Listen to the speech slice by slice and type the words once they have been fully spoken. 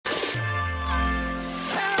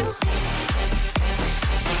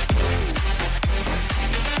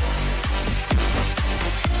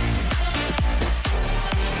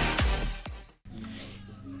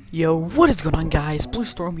Yo, what is going on, guys?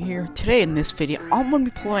 Bluestorm here. Today in this video, I'm going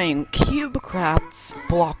to be playing CubeCraft's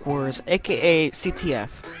Block Wars, aka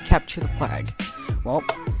CTF, Capture the Flag. Well,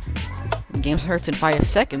 the game starts in 5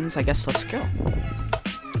 seconds, I guess let's go.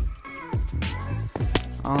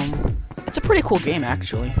 It's a pretty cool game,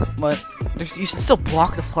 actually, but you should still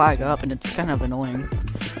block the flag up, and it's kind of annoying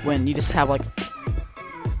when you just have, like...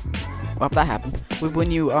 Well, that happened.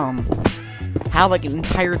 When you, have, like, an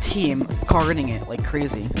entire team guarding it like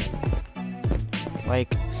crazy.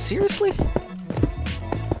 Like, seriously?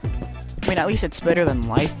 I mean, at least it's better than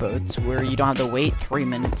lifeboats, where you don't have to wait 3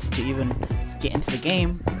 minutes to even get into the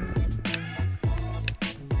game.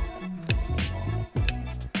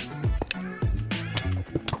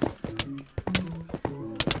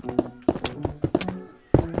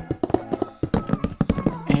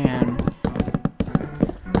 And...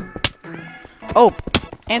 oh!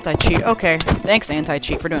 Anti-cheat, okay. Thanks,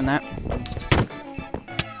 anti-cheat, for doing that.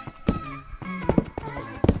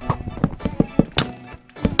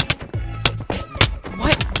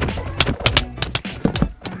 What?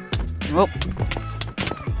 Well,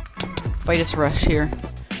 if I just rush here,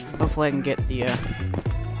 hopefully I can get the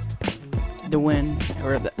win,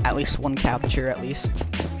 or at least one capture, at least.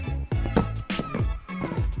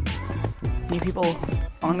 Any people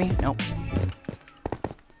on me? Nope.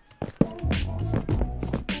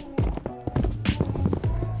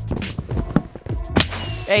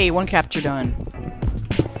 Hey, one capture done.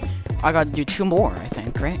 I gotta do 2 more, I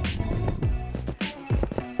think, right?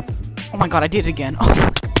 Oh my god, I did it again.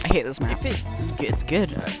 Oh, I hate this map. It's good.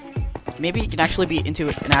 Maybe you can actually be into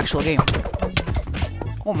an actual game.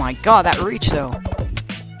 Oh my god, that reach, though.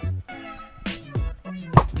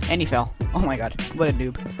 And he fell. Oh my god, what a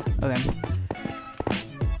noob. Okay.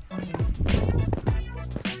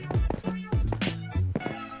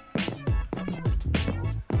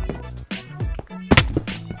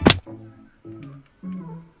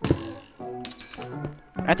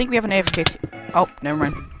 I think we have an AFK team. Oh, never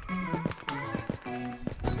mind.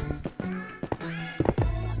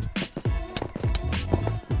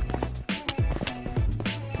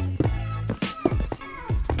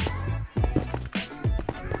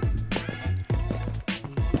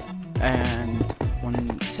 And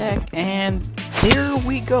 1 sec, and there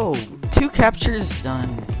we go. 2 captures done.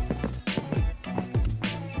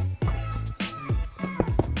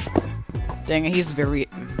 Dang it, he's very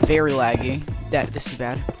laggy. This is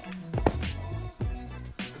bad.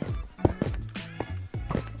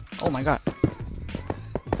 Oh my god.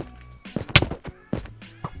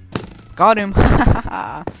 Got him.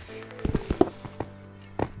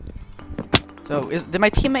 So, did my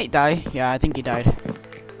teammate die? Yeah, I think he died.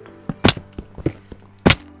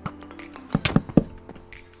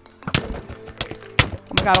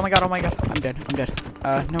 Oh my god, oh my god, oh my god. I'm dead, I'm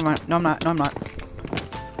dead. Never mind. No, I'm not. No, I'm not.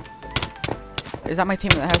 Is that my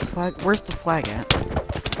team that has the flag? Where's the flag at?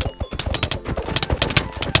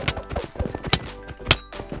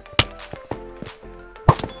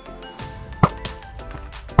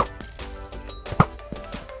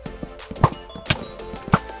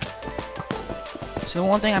 So the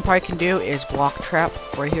one thing I probably can do is block trap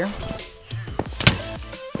right here.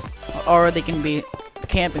 Or they can be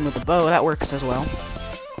camping with a bow. That works as well.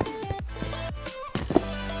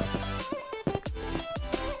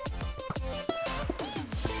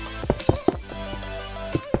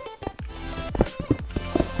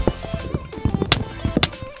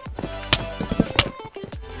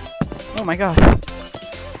 Oh my god.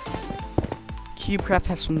 CubeCraft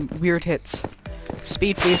has some weird hits.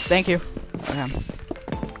 Speed, please. Thank you. Okay.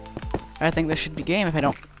 I think this should be game if I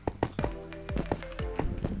don't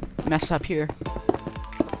mess up here.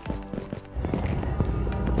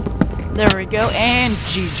 There we go, and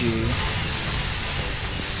GG.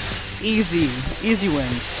 Easy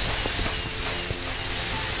wins.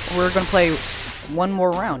 We're gonna play one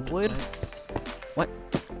more round. Wood? What?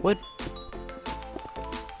 Wood?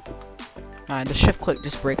 The shift click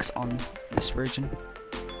just breaks on this version.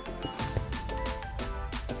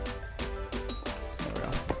 There we go.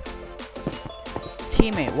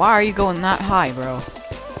 Teammate, why are you going that high, bro?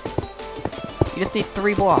 You just need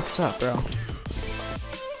 3 blocks up, bro.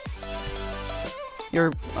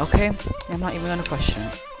 You're okay? I'm not even gonna question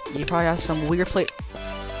it. You probably have some weird play.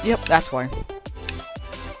 Yep, that's why.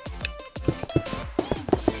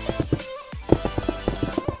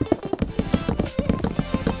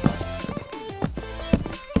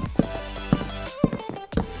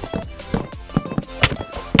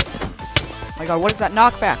 Oh my god, what is that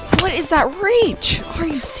knockback? What is that reach? Are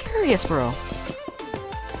you serious, bro?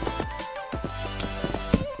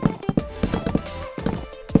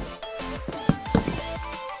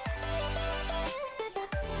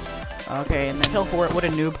 Okay, and then kill for it. What a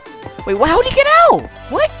noob. Wait, how'd he get out?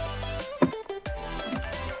 What?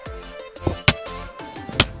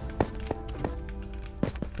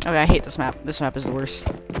 Okay, I hate this map. This map is the worst.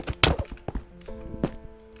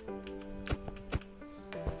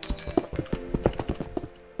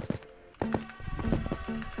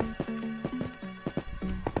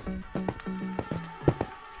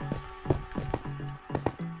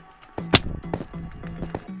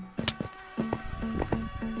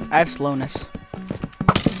 I have slowness.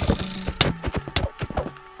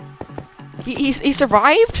 He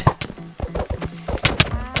survived?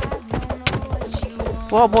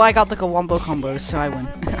 Well, boy, I got like a wombo combo, so I win.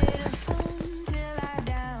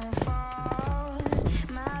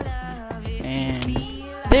 And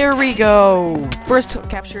there we go. First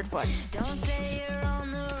captured flag.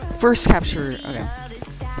 First captured. Okay.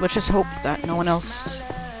 Let's just hope that no one else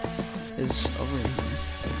is over here.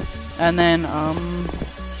 And then,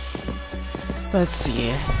 let's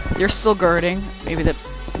see. They're still guarding. Maybe the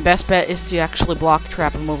best bet is to actually block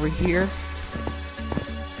trap him over here.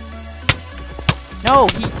 No,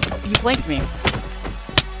 he flanked me.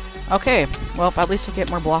 Okay, well, at least I get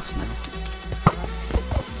more blocks now.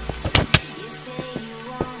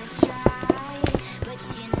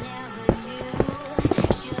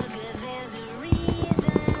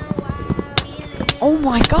 Oh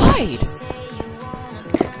my god!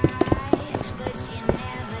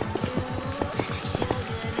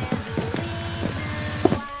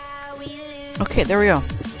 Okay, there we go.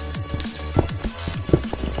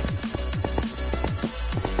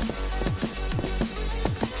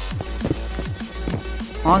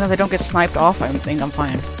 As long as I don't get sniped off, I think I'm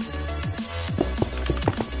fine.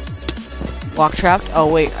 Block trapped? Oh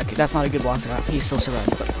wait, that's not a good block trap. He still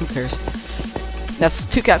survived, but who cares? That's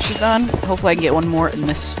 2 captures done. Hopefully I can get one more in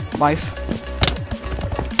this life.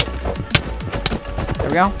 There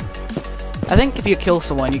we go. I think if you kill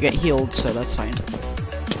someone, you get healed, so that's fine.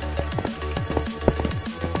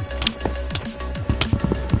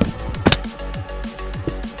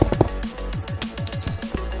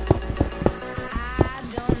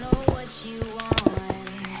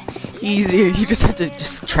 Easy, you just have to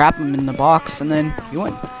trap him in the box and then you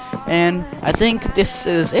win. And I think this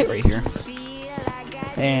is it right here.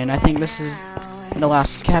 And I think this is the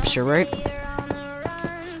last capture, right?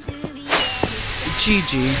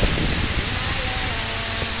 GG.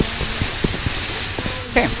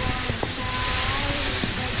 Okay.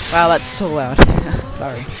 Wow, that's so loud.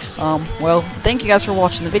 Sorry. Well, thank you guys for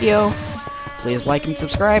watching the video. Please like and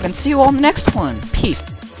subscribe, and see you all in the next one. Peace.